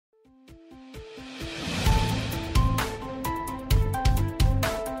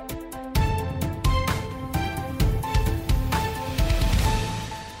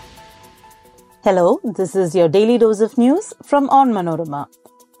Hello, this is your daily dose of news from Onmanorama.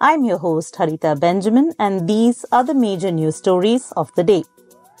 I'm your host Harita Benjamin and these are the major news stories of the day.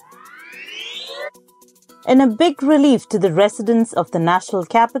 In a big relief to the residents of the national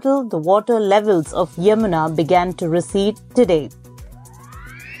capital, the water levels of Yamuna began to recede today.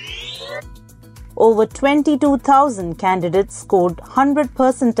 Over 22,000 candidates scored 100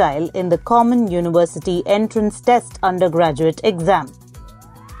 percentile in the Common University Entrance Test undergraduate exam.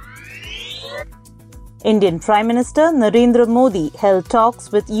 Indian Prime Minister Narendra Modi held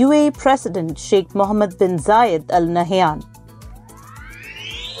talks with UAE President Sheikh Mohammed bin Zayed Al Nahyan.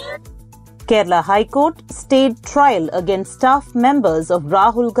 Kerala High Court stayed trial against staff members of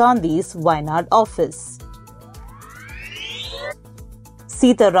Rahul Gandhi's Wayanad office.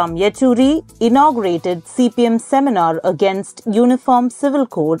 Sitaram Yechuri inaugurated CPM seminar against Uniform Civil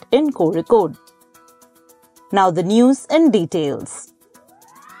Code in Kozhikode. Now the news in details.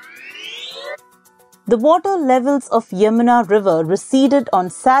 The water levels of Yamuna River receded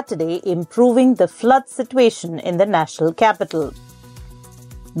on Saturday, improving the flood situation in the national capital.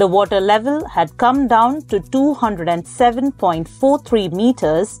 The water level had come down to 207.43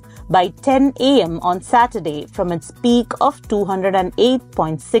 meters by 10 a.m. on Saturday from its peak of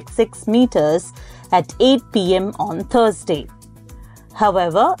 208.66 meters at 8 p.m. on Thursday.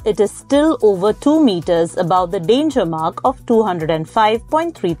 However, it is still over 2 meters above the danger mark of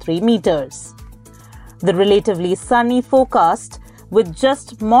 205.33 meters. The relatively sunny forecast with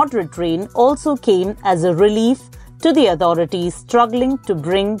just moderate rain also came as a relief to the authorities struggling to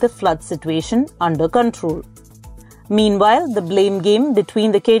bring the flood situation under control. Meanwhile, the blame game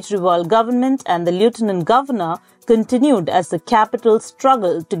between the Kejriwal government and the Lieutenant Governor continued as the capital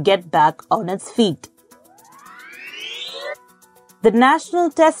struggled to get back on its feet. The National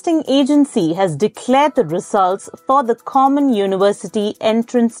Testing Agency has declared the results for the Common University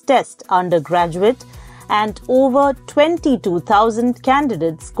Entrance Test undergraduate and over 22,000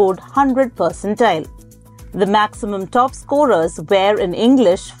 candidates scored 100 percentile. The maximum top scorers were in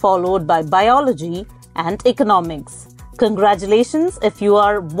English, followed by biology and economics. Congratulations if you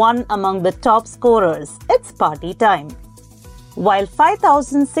are one among the top scorers. It's party time. While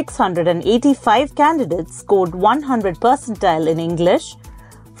 5,685 candidates scored 100 percentile in English,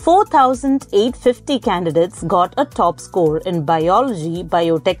 4,850 candidates got a top score in biology,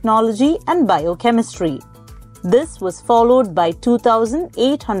 biotechnology and biochemistry. This was followed by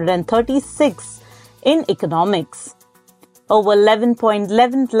 2,836 in economics. Over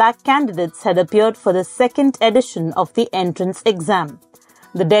 11.11 lakh candidates had appeared for the second edition of the entrance exam.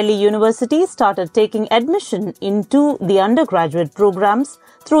 The Delhi University started taking admission into the undergraduate programs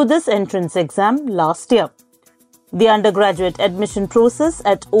through this entrance exam last year. The undergraduate admission process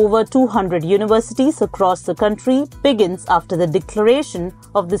at over 200 universities across the country begins after the declaration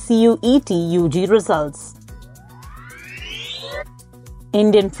of the CUET UG results.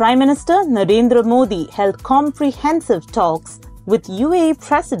 Indian Prime Minister Narendra Modi held comprehensive talks with UAE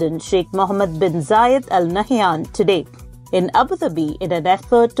President Sheikh Mohammed bin Zayed Al Nahyan today in Abu Dhabi in an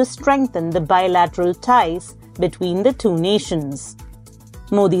effort to strengthen the bilateral ties between the two nations.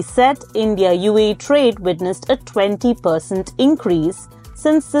 Modi said India-UAE trade witnessed a 20% increase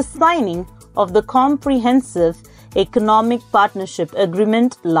since the signing of the Comprehensive Economic Partnership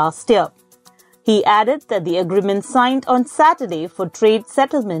Agreement last year. He added that the agreement signed on Saturday for trade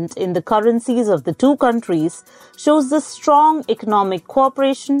settlement in the currencies of the two countries shows the strong economic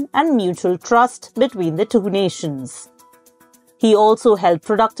cooperation and mutual trust between the two nations. He also held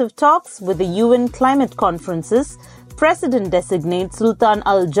productive talks with the UN climate conference's President-designate Sultan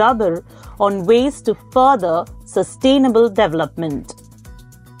Al Jaber on ways to further sustainable development.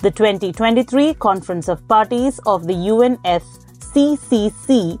 The 2023 Conference of Parties of the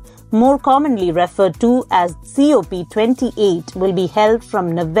UNFCCC, more commonly referred to as COP28, will be held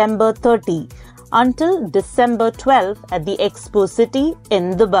from November 30 until December 12 at the Expo City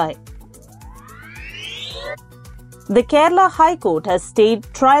in Dubai. The Kerala High Court has stayed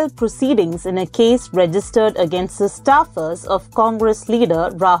trial proceedings in a case registered against the staffers of Congress leader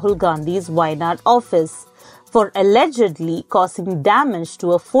Rahul Gandhi's Wayanad office for allegedly causing damage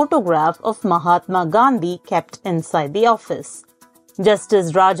to a photograph of Mahatma Gandhi kept inside the office.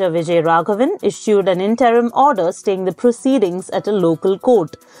 Justice Raja Vijay Raghavan issued an interim order staying the proceedings at a local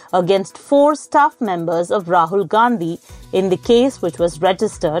court against 4 staff members of Rahul Gandhi in the case which was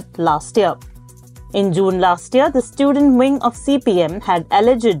registered last year. In June last year, the student wing of CPM had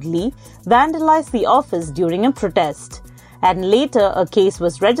allegedly vandalized the office during a protest. And later, a case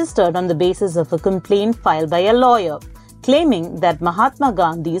was registered on the basis of a complaint filed by a lawyer, claiming that Mahatma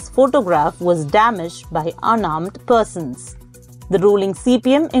Gandhi's photograph was damaged by unarmed persons. The ruling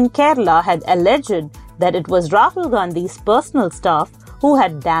CPM in Kerala had alleged that it was Rahul Gandhi's personal staff who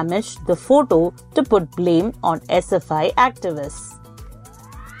had damaged the photo to put blame on SFI activists.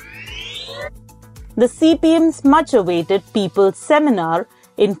 The CPM's much-awaited People's Seminar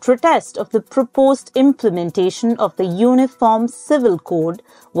in protest of the proposed implementation of the Uniform Civil Code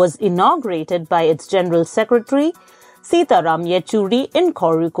was inaugurated by its General Secretary, Sitaram Yechuri, in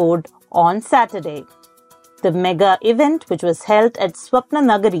Kozhikode on Saturday. The mega event, which was held at Swapna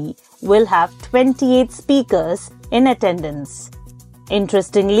Nagari, will have 28 speakers in attendance.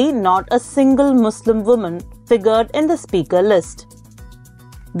 Interestingly, not a single Muslim woman figured in the speaker list.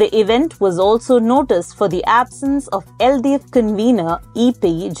 The event was also noticed for the absence of LDF convener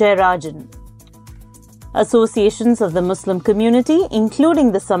E.P. Jayarajan. Associations of the Muslim community,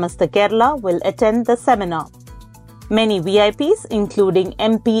 including the Samasta Kerala, will attend the seminar. Many VIPs, including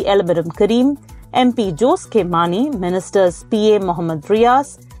MP Elbaram Karim, MP Jose K. Mani, Ministers P.A. Mohammad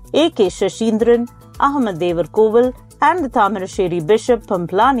Riaz, A.K. Shashindran, Ahmad Devar Koval, and the Tamarasheri Bishop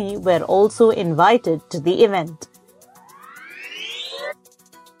Pamplani were also invited to the event.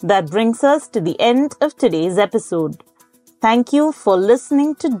 That brings us to the end of today's episode. Thank you for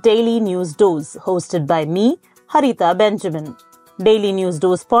listening to Daily News Dose, hosted by me, Harita Benjamin. Daily News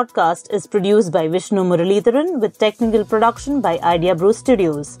Dose podcast is produced by Vishnu Muralidharan with technical production by Idea Brew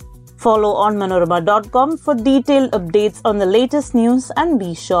Studios. Follow Onmanorama.com for detailed updates on the latest news and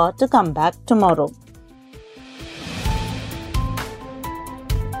be sure to come back tomorrow.